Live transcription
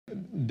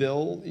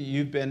Bill,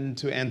 you've been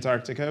to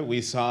Antarctica.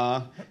 We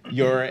saw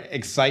your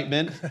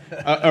excitement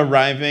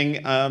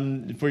arriving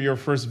for your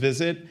first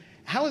visit.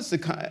 How is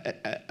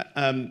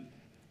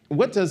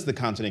what does the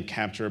continent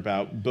capture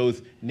about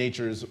both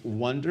nature's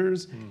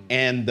wonders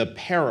and the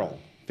peril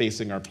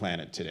facing our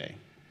planet today?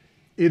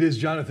 It is,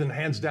 Jonathan,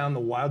 hands down the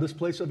wildest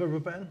place I've ever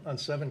been on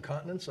 7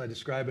 continents. I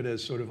describe it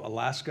as sort of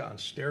Alaska on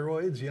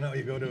steroids. You know,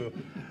 you go to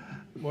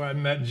where I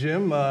met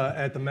Jim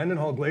at the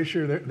Mendenhall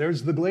Glacier.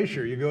 There's the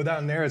glacier. You go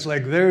down there, it's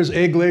like there's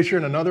a glacier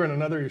and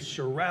another, you're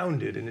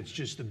surrounded, and it's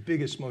just the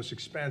biggest, most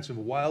expansive,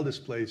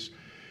 wildest place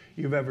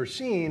you've ever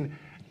seen.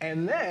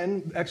 And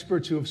then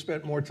experts who have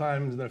spent more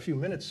time than a few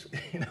minutes,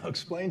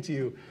 explain to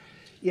you,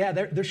 yeah,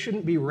 there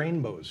shouldn't be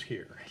rainbows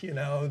here.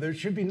 There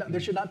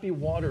should not be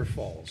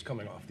waterfalls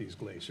coming off these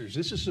glaciers.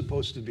 This is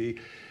supposed to be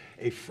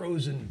a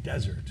frozen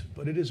desert,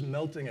 but it is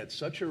melting at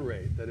such a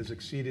rate that has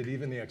exceeded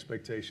even the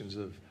expectations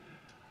of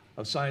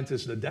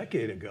scientists a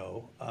decade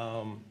ago.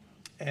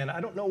 And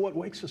I don't know what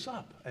wakes us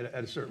up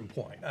at a certain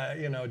point.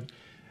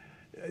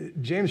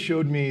 James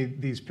showed me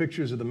these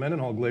pictures of the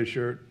Mendenhall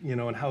Glacier,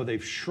 and how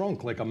they've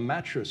shrunk like a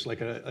mattress, like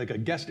a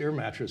guest air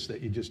mattress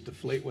that you just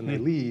deflate when they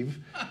leave.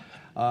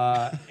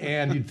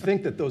 And you'd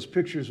think that those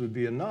pictures would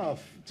be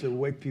enough to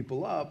wake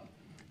people up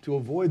to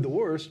avoid the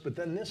worst. But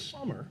then this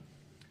summer,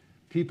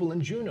 people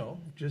in Juneau,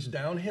 just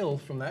downhill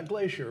from that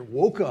glacier,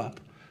 woke up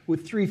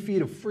with 3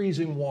 feet of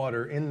freezing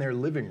water in their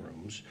living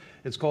rooms.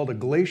 It's called a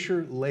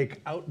glacier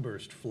lake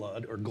outburst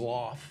flood, or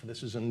GLOF.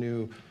 This is a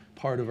new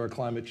part of our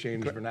climate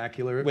change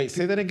vernacular. Wait,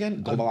 say that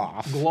again?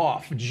 GLOF.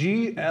 GLOF,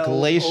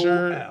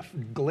 G-L-O-F,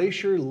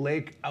 Glacier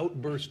Lake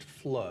Outburst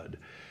Flood.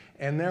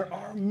 And there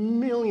are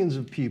millions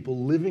of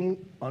people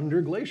living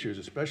under glaciers,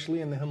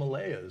 especially in the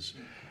Himalayas.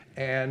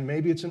 And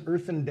maybe it's an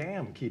earthen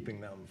dam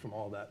keeping them from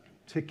all that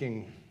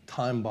ticking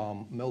time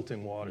bomb,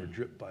 melting water,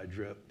 drip by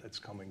drip that's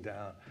coming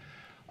down.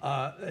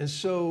 And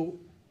so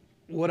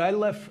what I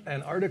left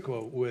Antarctica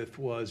with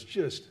was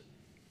just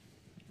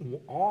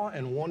awe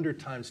and wonder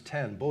times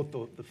 10, both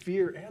the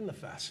fear and the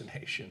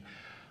fascination.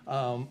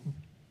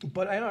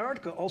 But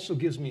Antarctica also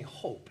gives me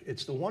hope.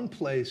 It's the one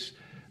place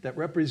that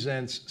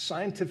represents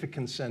scientific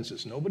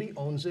consensus. Nobody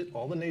owns it.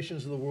 All the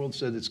nations of the world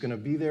said it's going to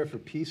be there for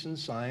peace and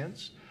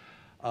science.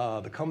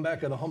 The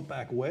comeback of the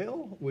humpback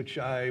whale, which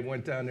I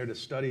went down there to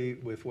study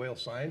with whale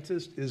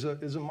scientists,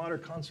 is a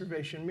modern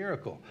conservation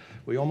miracle.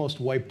 We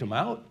almost wiped them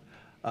out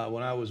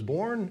when I was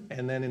born,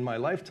 and then in my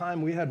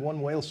lifetime, we had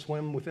one whale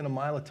swim within a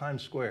mile of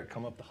Times Square,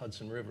 come up the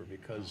Hudson River,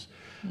 because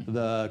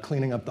the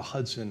cleaning up the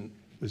Hudson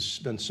has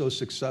been so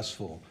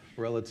successful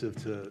relative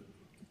to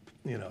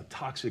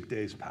toxic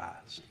days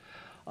past.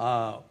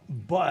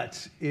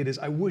 But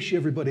I wish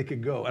everybody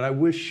could go, and I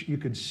wish you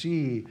could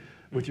see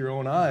with your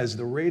own eyes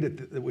the rate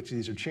at which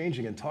these are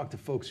changing, and talk to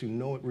folks who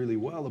know it really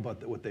well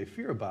about what they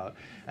fear about.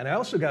 And I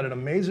also got an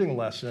amazing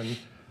lesson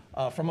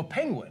from a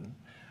penguin.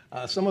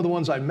 Some of the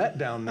ones I met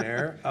down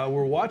there,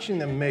 we're watching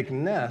them make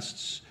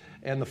nests,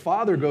 and the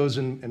father goes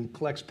and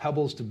collects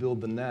pebbles to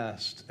build the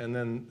nest, and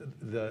then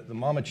the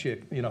mama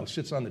chick,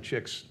 sits on the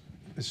chicks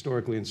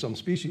historically in some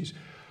species.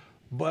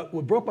 But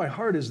what broke my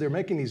heart is they're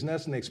making these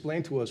nests, and they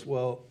explain to us,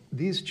 well,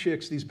 these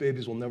chicks, these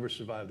babies will never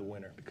survive the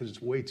winter because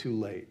it's way too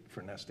late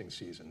for nesting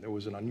season. There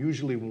was an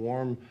unusually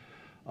warm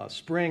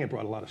spring. It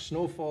brought a lot of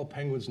snowfall.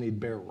 Penguins need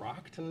bare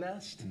rock to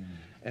nest.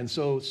 And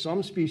so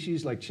some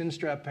species, like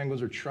chinstrap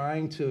penguins, are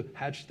trying to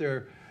hatch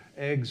their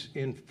eggs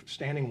in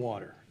standing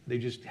water. They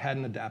just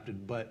hadn't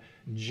adapted. But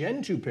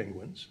Gentoo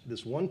penguins,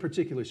 this one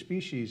particular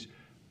species,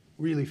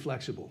 really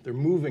flexible. They're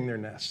moving their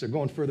nests. They're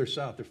going further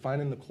south. They're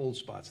finding the cold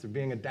spots. They're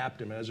being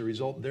adaptive. And as a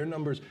result, their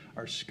numbers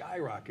are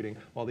skyrocketing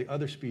while the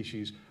other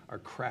species are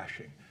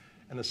crashing.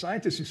 And the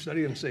scientists who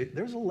study them say,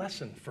 there's a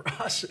lesson for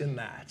us in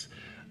that.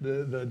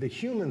 The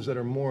humans that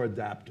are more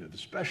adaptive,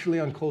 especially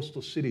on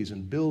coastal cities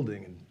and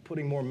building and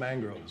putting more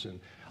mangroves and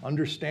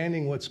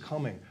understanding what's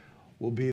coming, will be